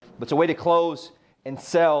But it's a way to close and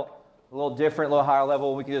sell a little different, a little higher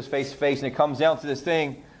level. We can do this face to face, and it comes down to this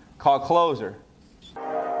thing called closer.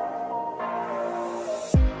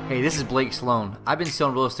 Hey, this is Blake Sloan. I've been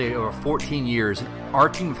selling real estate over 14 years. Our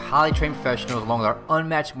team of highly trained professionals, along with our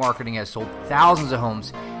unmatched marketing, has sold thousands of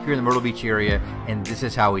homes here in the Myrtle Beach area, and this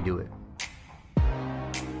is how we do it.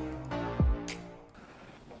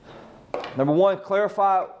 Number one,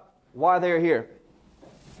 clarify why they're here.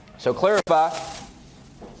 So clarify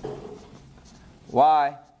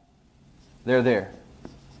why they're there.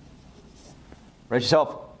 Raise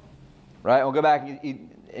yourself. Right? We'll go back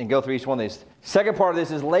and go through each one of these. Second part of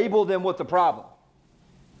this is label them with the problem,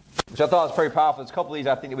 which I thought was pretty powerful. There's a couple of these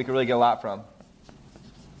I think that we could really get a lot from.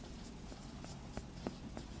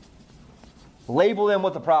 Label them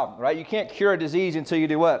with the problem, right? You can't cure a disease until you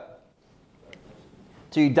do what?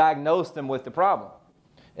 Until you diagnose them with the problem.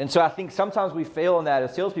 And so I think sometimes we fail in that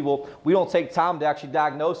as salespeople. We don't take time to actually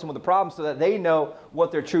diagnose them with the problem so that they know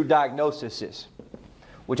what their true diagnosis is,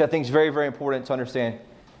 which I think is very, very important to understand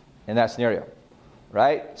in that scenario.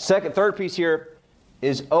 Right? Third piece here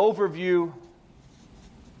is overview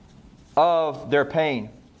of their pain.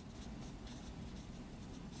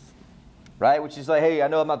 Right? Which is like, hey, I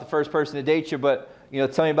know I'm not the first person to date you, but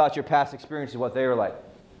tell me about your past experiences, what they were like.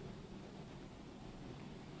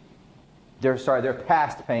 Their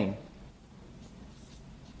past pain.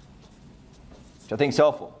 Which I think is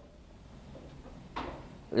helpful.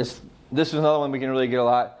 This is another one we can really get a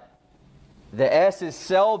lot. The S is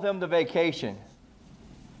sell them the vacation.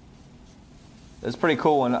 That's a pretty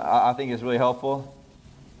cool one. I think it's really helpful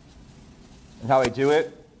in how we do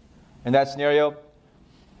it in that scenario.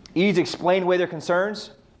 E's explain away their concerns.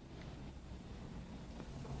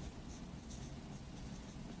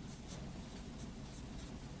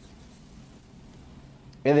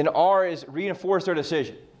 And then R is reinforce their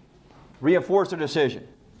decision. Reinforce their decision.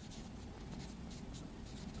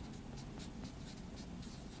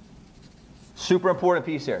 Super important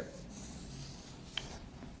piece here.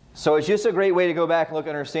 So it's just a great way to go back and look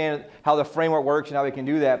and understand how the framework works and how we can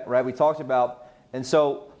do that, right? We talked about. And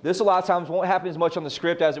so this a lot of times won't happen as much on the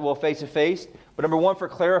script as it will face-to-face. But number one, for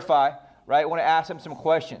clarify, right, I want to ask them some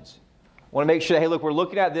questions. I want to make sure that, hey, look, we're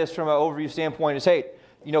looking at this from an overview standpoint. Is, hey,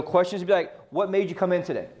 questions would be like, what made you come in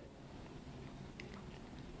today?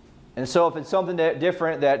 And so if it's something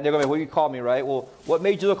different that they're going to be, well, you called me, right? Well, what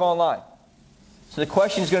made you look online? So the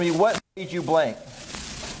question is going to be, what made you blank?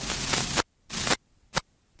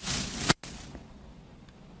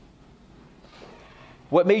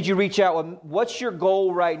 What made you reach out? What's your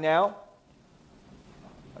goal right now?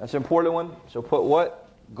 That's an important one. So put what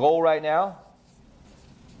goal right now?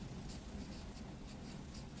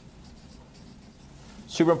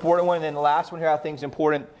 Super important one. And then the last one here I think is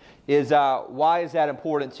important is why is that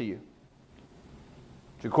important to you?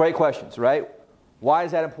 These are great questions, right? Why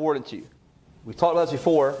is that important to you? We've talked about this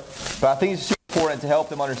before, but I think it's super important to help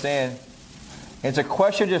them understand. And it's a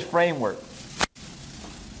question just framework.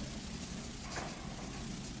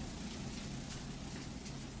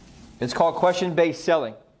 It's called question-based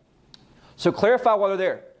selling. So clarify why they're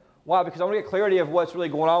there. Why? Because I want to get clarity of what's really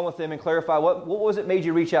going on with them and clarify what was it made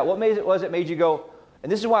you reach out? What was it made you go?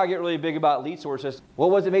 And this is why I get really big about lead sources. What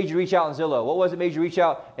was it made you reach out on Zillow? What was it made you reach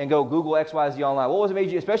out and go Google XYZ online? What was it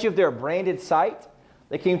made you, especially if they're a branded site,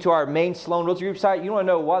 they came to our main Sloan Realty Group site, you want to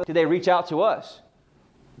know why did they reach out to us?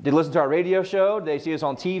 Did they listen to our radio show? Did they see us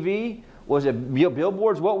on TV? Was it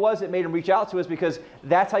billboards? What was it made them reach out to us? Because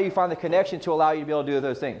that's how you find the connection to allow you to be able to do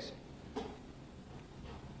those things.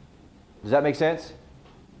 Does that make sense?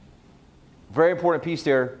 Very important piece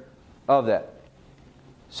there of that.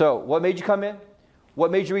 So, what made you come in?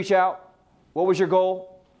 What made you reach out? What was your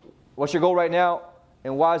goal? What's your goal right now?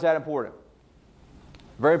 And why is that important?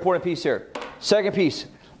 Very important piece here. Second piece,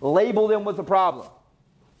 label them with the problem.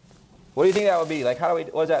 What do you think that would be? Like,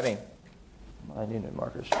 what does that mean? I need new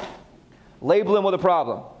markers. Label them with a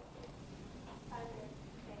problem.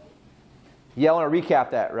 Yeah, I want to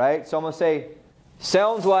recap that, right? So I'm going to say,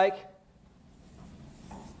 sounds like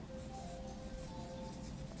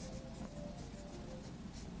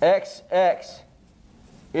XX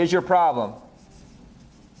is your problem.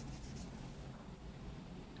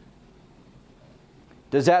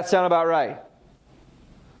 Does that sound about right?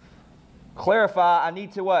 Clarify, I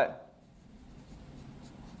need to what?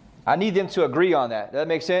 I need them to agree on that. Does that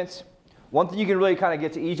make sense? One thing you can really kind of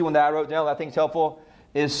get to easy one that I wrote down that I think is helpful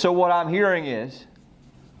is, so what I'm hearing is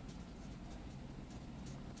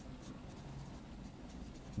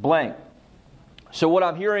blank. So what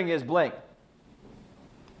I'm hearing is blank.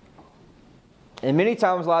 And many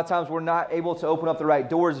times, a lot of times, we're not able to open up the right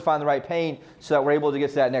doors to find the right pain so that we're able to get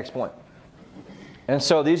to that next point. And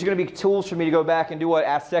so these are going to be tools for me to go back and do what?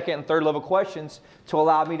 Ask second and third level questions to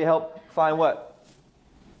allow me to help find what?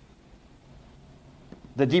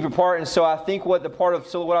 The deeper part. And so I think what the part of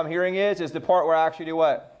what I'm hearing is the part where I actually do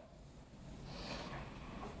what?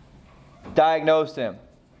 Diagnose them.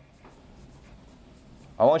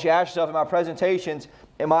 I want you to ask yourself in my presentations,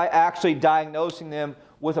 am I actually diagnosing them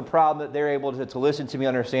with a problem that they're able to listen to me,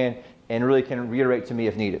 understand, and really can reiterate to me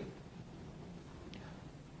if needed?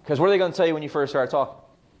 Because what are they going to tell you when you first start talking?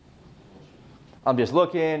 I'm just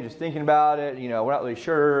looking, just thinking about it. We're not really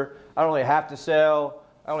sure. I don't really have to sell.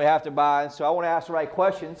 I don't really have to buy. And so I want to ask the right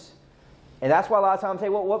questions. And that's why a lot of times, hey,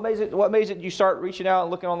 what made it you start reaching out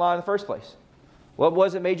and looking online in the first place? What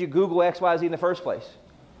was it made you Google X, Y, Z in the first place?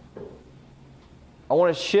 I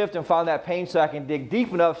want to shift and find that pain so I can dig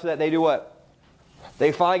deep enough so that they do what?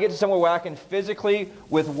 They finally get to somewhere where I can physically,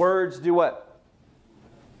 with words, do what?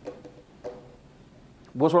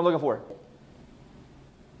 What's what I'm looking for?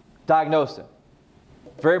 Diagnose them.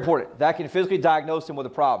 Very important. That can physically diagnose them with a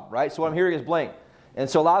problem, right? So what I'm hearing is blank. And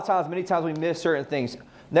so a lot of times, many times we miss certain things.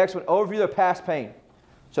 Next one, overview their past pain.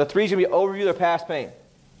 So 3 is going to be overview their past pain.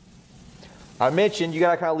 I mentioned you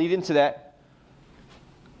got to kind of lead into that.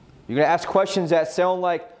 You're going to ask questions that sound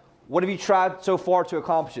like, what have you tried so far to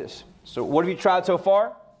accomplish this? So what have you tried so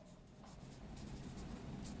far?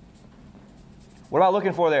 What am I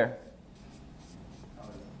looking for there?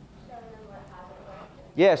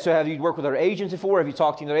 Yeah, so have you worked with other agents before? Have you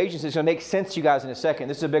talked to other agents? It's going to make sense to you guys in a second.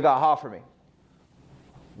 This is a big aha for me.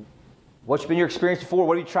 What's been your experience before?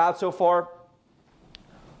 What have you tried so far?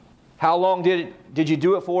 How long did you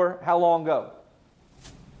do it for? How long ago?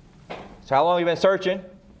 So how long have you been searching?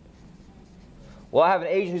 Well, I have an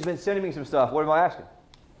agent who's been sending me some stuff. What am I asking?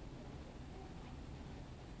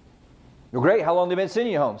 Well, great. How long have they been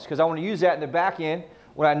sending you homes? Because I want to use that in the back end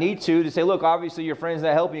when I need to say, look, obviously your friend's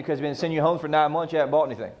not helping you because they've been sending you homes for 9 months. You haven't bought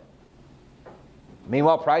anything.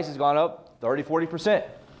 Meanwhile, price has gone up 30, 40%.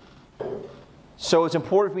 So it's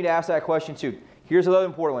important for me to ask that question too. Here's another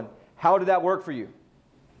important one. How did that work for you?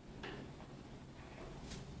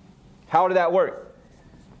 How did that work?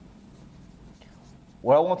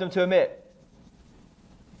 What I want them to admit.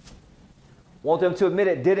 Want them to admit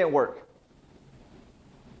it didn't work.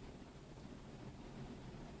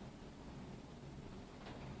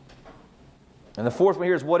 And the fourth one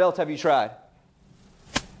here is, what else have you tried?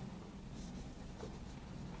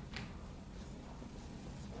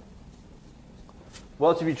 What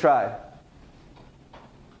else have you tried?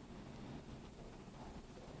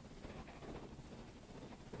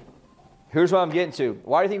 Here's what I'm getting to.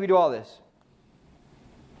 Why do you think we do all this?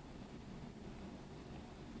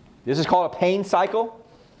 This is called a pain cycle.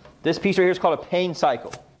 This piece right here is called a pain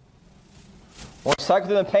cycle. When I cycle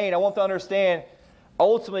through the pain, I want them to understand,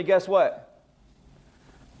 ultimately, guess what?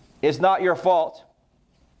 It's not your fault.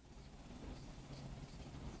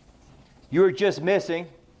 You're just missing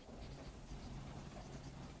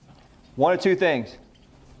one of two things.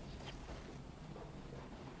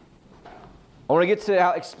 I want to get to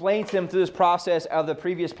how explain to them through this process of the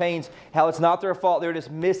previous pains how it's not their fault. They're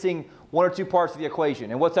just missing one or two parts of the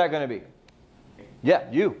equation. And what's that going to be? Yeah,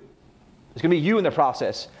 you. It's going to be you in the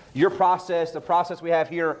process. Your process, the process we have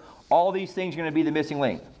here, all these things are going to be the missing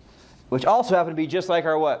link. Which also happen to be just like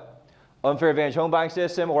our what? Unfair advantage home buying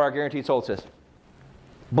system or our guaranteed sold system.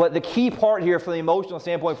 But the key part here from the emotional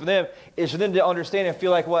standpoint for them is for them to understand and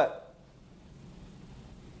feel like what?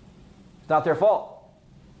 It's not their fault.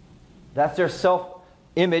 That's their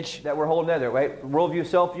self-image that we're holding there, right? Worldview,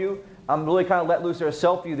 self-view. I'm really kind of let loose their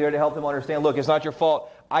self-view there to help them understand, look, it's not your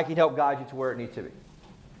fault. I can help guide you to where it needs to be.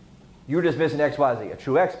 You're just missing X, Y, Z. A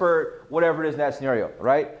true expert, whatever it is in that scenario,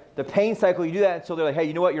 right? The pain cycle, you do that until they're like, hey,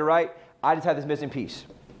 you know what? You're right. I just had this missing piece.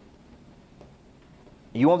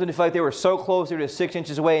 You want them to feel like they were so close, they were just 6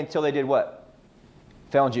 inches away until they did what?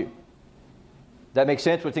 Found you. That makes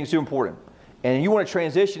sense, but I think it's super important. And you want to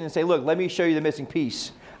transition and say, look, let me show you the missing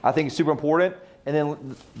piece. I think it's super important. And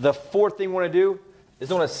then the fourth thing we want to do is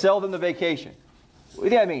we want to sell them the vacation. What do you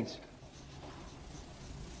think that means?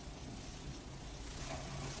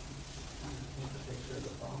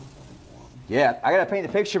 Yeah, I got to paint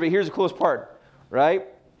the picture, but here's the coolest part, right?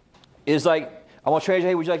 Is like, I want to transition,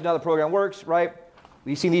 hey, would you like to know how the program works, right?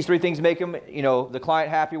 We've seen these 3 things make them, the client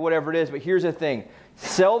happy, whatever it is. But here's the thing.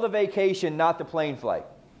 Sell the vacation, not the plane flight.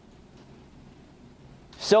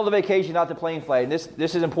 Sell the vacation, not the plane flight. And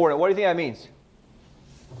this is important. What do you think that means?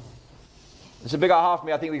 It's a big aha for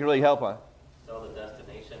me. I think we can really help on. Sell the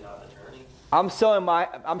destination, not the journey. I'm selling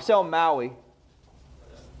Maui.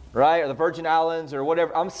 right? Or the Virgin Islands or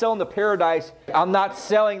whatever. I'm selling the paradise. I'm not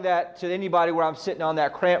selling that to anybody where I'm sitting on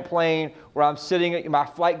that cramped plane, where I'm sitting, my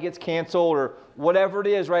flight gets canceled or whatever it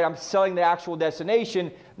is, right? I'm selling the actual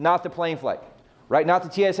destination, not the plane flight, right? Not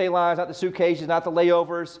the TSA lines, not the suitcases, not the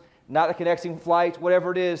layovers, not the connecting flights,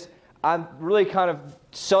 whatever it is. I'm really kind of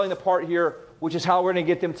selling the part here, which is how we're going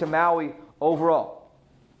to get them to Maui overall.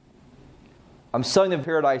 I'm selling them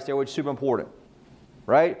paradise there, which is super important.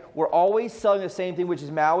 Right? We're always selling the same thing, which is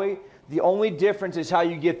Maui. The only difference is how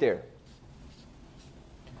you get there.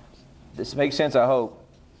 This makes sense, I hope.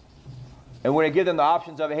 And we're going to give them the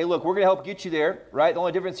options of, hey, look, we're going to help get you there, right? The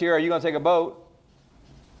only difference here, are you going to take a boat,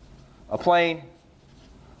 a plane,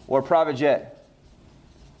 or a private jet?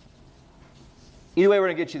 Either way, we're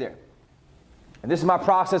going to get you there. And this is my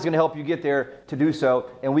process going to help you get there to do so,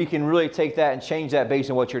 and we can really take that and change that based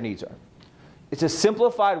on what your needs are. It's a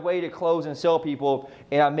simplified way to close and sell people,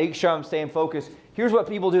 and I make sure I'm staying focused. Here's what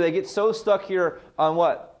people do. They get so stuck here on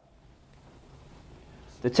what?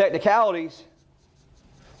 The technicalities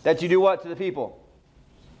that you do what to the people?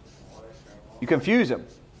 You confuse them.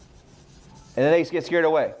 And then they get scared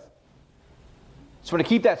away. So I'm going to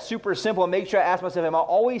keep that super simple and make sure I ask myself, am I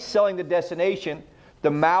always selling the destination, the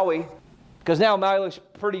Maui? Because now Maui looks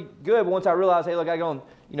pretty good, but once I realize, hey, look, I go on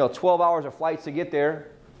 12 hours of flights to get there.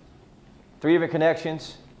 3 different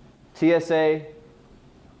connections, TSA,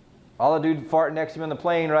 all the dude farting next to me on the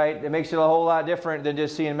plane, right? It makes it a whole lot different than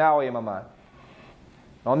just seeing Maui in my mind.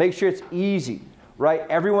 I'll make sure it's easy, right?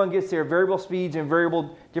 Everyone gets there, variable speeds and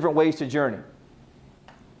variable different ways to journey,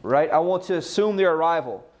 right? I want to assume their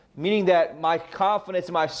arrival, meaning that my confidence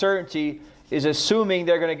and my certainty is assuming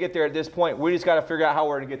they're going to get there at this point. We just got to figure out how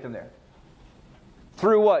we're going to get them there.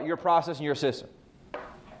 Through what? Your process and your system.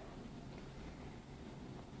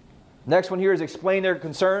 Next one here is explain their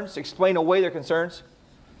concerns. Explain away their concerns.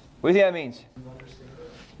 What do you think that means?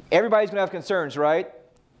 Everybody's going to have concerns, right?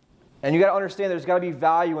 And you got to understand there's got to be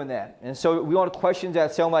value in that. And so we want questions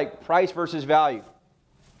that sound like price versus value.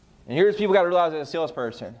 And here's people got to realize as a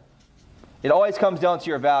salesperson. It always comes down to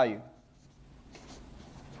your value.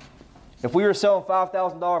 If we were selling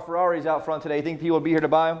 $5,000 Ferraris out front today, you think people would be here to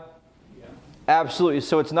buy them? Yeah. Absolutely.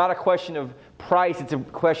 So it's not a question of price, it's a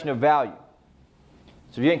question of value.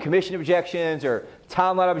 So if you're getting commission objections or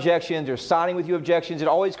timeline objections or signing with you objections, it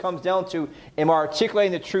always comes down to, am I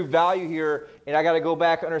articulating the true value here? And I got to go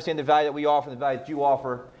back and understand the value that we offer and the value that you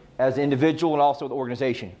offer as an individual and also the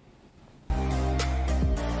organization.